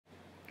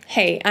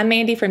Hey, I'm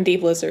Mandy from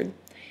DEEPLIZARD.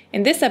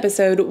 In this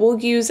episode,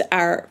 we'll use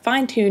our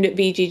fine-tuned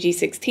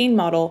VGG16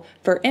 model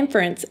for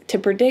inference to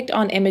predict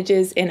on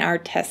images in our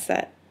test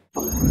set.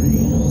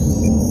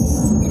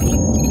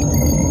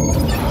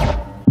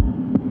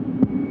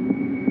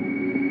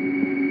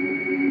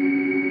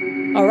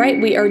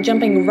 Alright, we are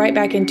jumping right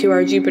back into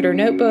our Jupyter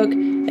notebook,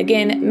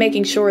 again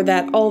making sure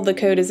that all of the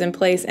code is in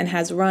place and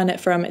has run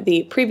from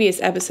the previous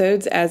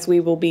episodes, as we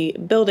will be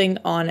building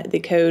on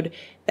the code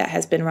that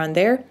has been run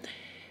there.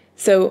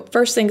 So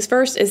first things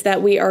first is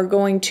that we are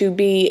going to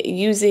be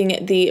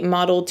using the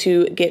model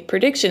to get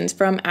predictions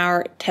from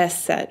our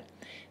test set.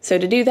 So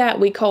to do that,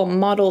 we call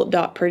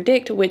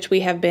model.predict, which we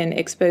have been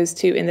exposed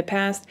to in the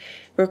past.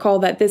 Recall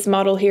that this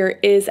model here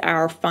is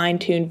our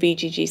fine-tuned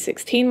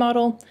VGG16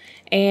 model,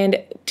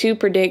 and to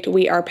predict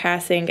we are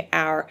passing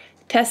our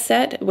test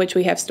set, which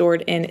we have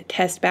stored in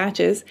test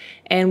batches,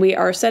 and we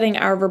are setting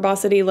our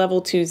verbosity level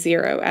to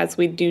 0, as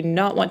we do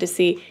not want to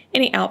see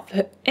any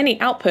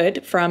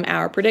output from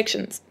our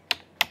predictions.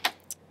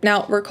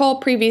 Now,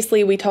 recall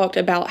previously we talked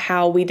about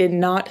how we did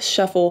not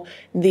shuffle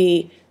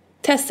the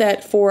test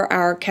set for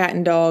our cat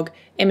and dog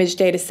image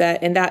data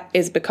set, and that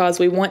is because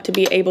we want to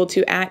be able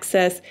to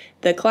access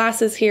the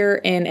classes here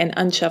in an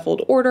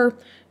unshuffled order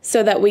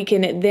so that we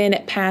can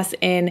then pass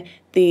in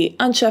the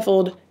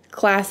unshuffled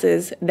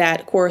classes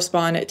that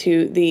correspond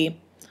to the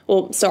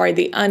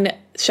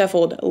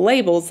unshuffled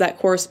labels that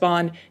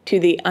correspond to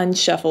the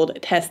unshuffled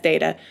test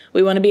data.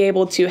 We want to be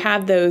able to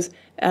have those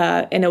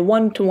in a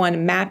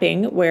one-to-one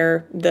mapping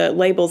where the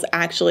labels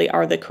actually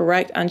are the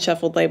correct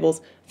unshuffled labels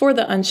for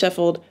the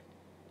unshuffled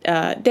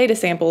data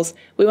samples.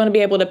 We want to be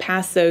able to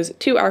pass those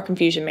to our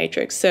confusion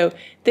matrix. So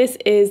this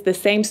is the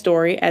same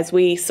story as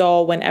we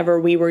saw whenever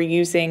we were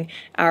using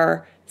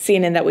our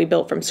CNN that we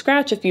built from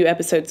scratch a few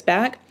episodes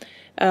back.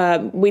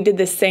 We did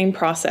the same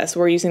process.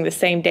 We're using the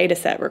same data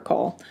set,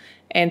 recall.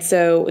 And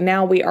so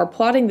now we are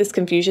plotting this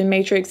confusion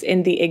matrix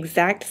in the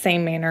exact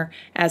same manner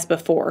as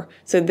before.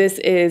 So this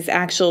is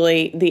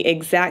actually the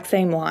exact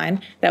same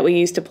line that we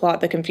used to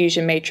plot the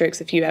confusion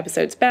matrix a few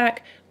episodes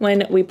back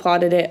when we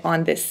plotted it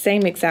on this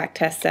same exact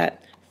test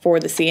set for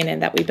the CNN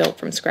that we built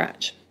from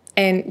scratch.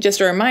 And just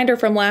a reminder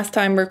from last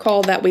time,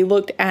 recall that we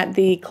looked at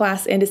the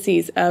class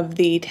indices of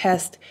the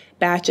test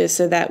batches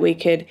so that we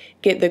could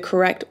get the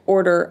correct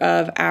order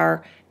of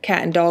our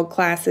cat and dog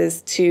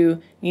classes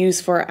to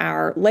use for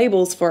our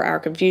labels for our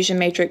confusion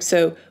matrix.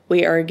 So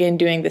we are again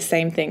doing the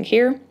same thing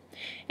here.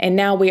 And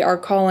now we are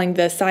calling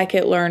the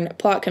scikit-learn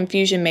plot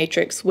confusion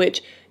matrix,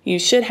 which you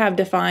should have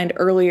defined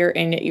earlier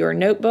in your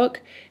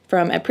notebook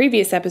from a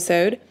previous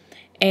episode.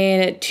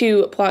 And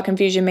to plot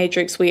confusion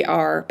matrix, we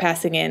are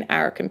passing in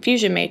our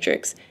confusion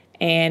matrix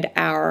and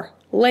our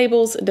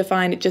labels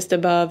defined just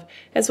above,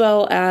 as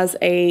well as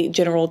a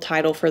general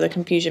title for the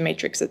confusion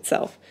matrix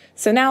itself.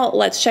 So now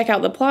let's check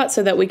out the plot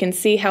so that we can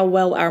see how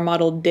well our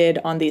model did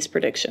on these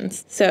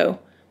predictions. So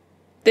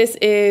this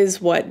is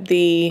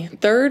the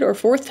third or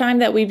fourth time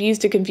that we've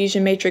used a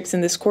confusion matrix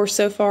in this course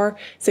so far.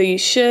 So you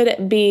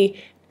should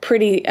be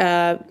pretty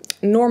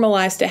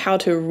normalized to how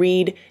to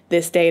read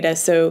this data.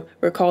 So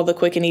recall the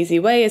quick and easy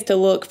way is to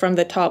look from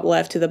the top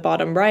left to the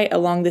bottom right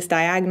along this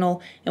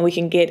diagonal, and we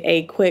can get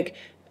a quick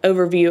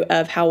overview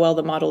of how well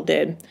the model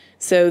did.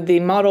 So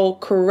the model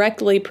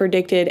correctly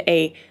predicted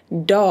a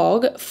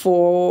dog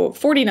for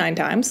 49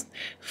 times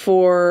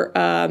for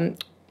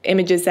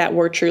images that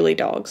were truly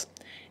dogs.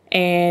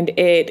 And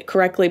it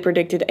correctly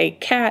predicted a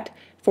cat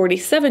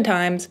 47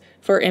 times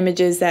for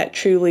images that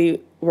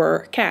truly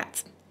were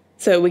cats.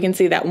 So we can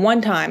see that one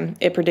time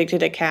it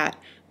predicted a cat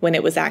when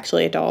it was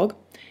actually a dog,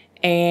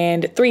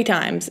 and 3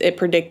 times it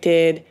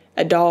predicted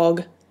a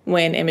dog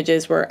when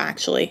images were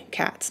actually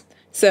cats.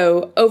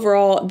 So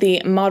overall,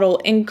 the model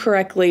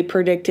incorrectly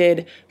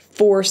predicted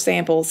 4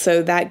 samples,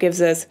 so that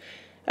gives us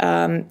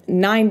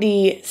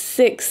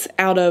 96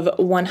 out of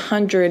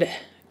 100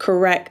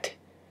 correct,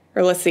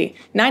 or let's see,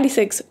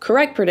 96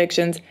 correct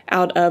predictions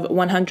out of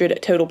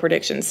 100 total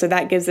predictions. So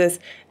that gives us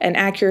an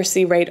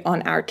accuracy rate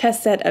on our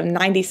test set of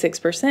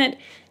 96%.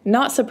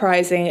 Not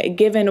surprising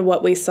given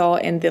what we saw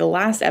in the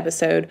last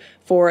episode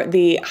for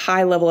the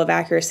high level of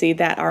accuracy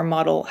that our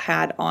model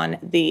had on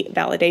the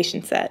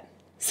validation set.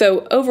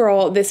 So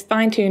overall, this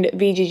fine-tuned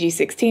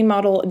VGG16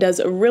 model does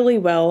really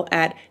well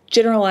at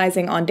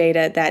generalizing on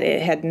data that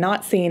it had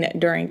not seen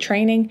during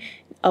training,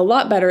 a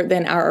lot better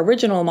than our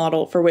original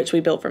model for which we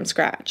built from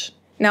scratch.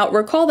 Now,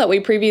 recall that we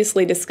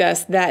previously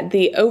discussed that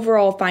the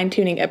overall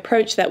fine-tuning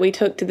approach that we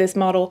took to this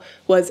model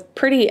was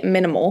pretty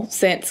minimal,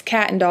 since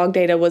cat and dog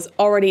data was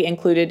already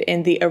included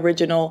in the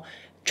original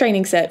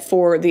training set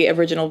for the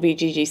original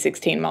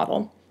VGG16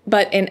 model.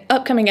 But in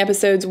upcoming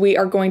episodes, we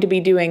are going to be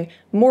doing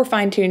more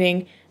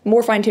fine-tuning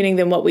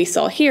than what we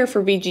saw here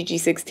for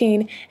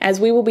VGG16, as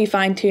we will be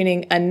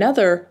fine-tuning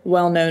another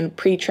well-known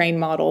pre-trained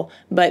model,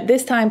 but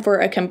this time for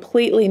a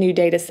completely new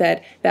data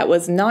set that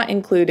was not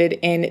included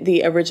in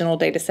the original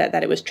data set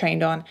that it was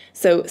trained on,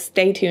 so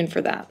stay tuned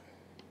for that.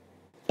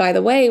 By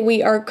the way,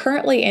 we are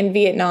currently in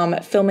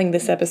Vietnam filming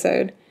this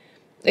episode.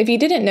 If you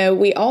didn't know,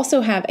 we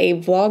also have a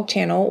vlog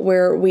channel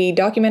where we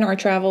document our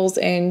travels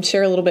and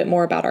share a little bit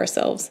more about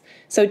ourselves.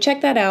 So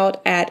check that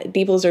out at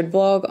DEEPLIZARD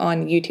Vlog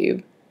on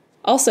YouTube.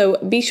 Also,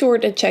 be sure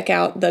to check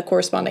out the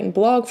corresponding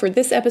blog for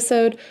this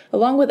episode,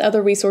 along with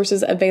other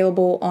resources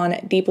available on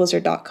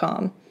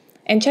DEEPLIZARD.com.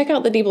 And check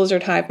out the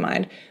DEEPLIZARD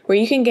HIVEMIND, where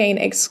you can gain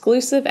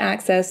exclusive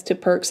access to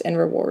perks and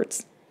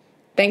rewards.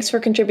 Thanks for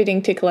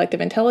contributing to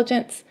collective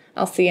intelligence.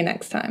 I'll see you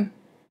next time.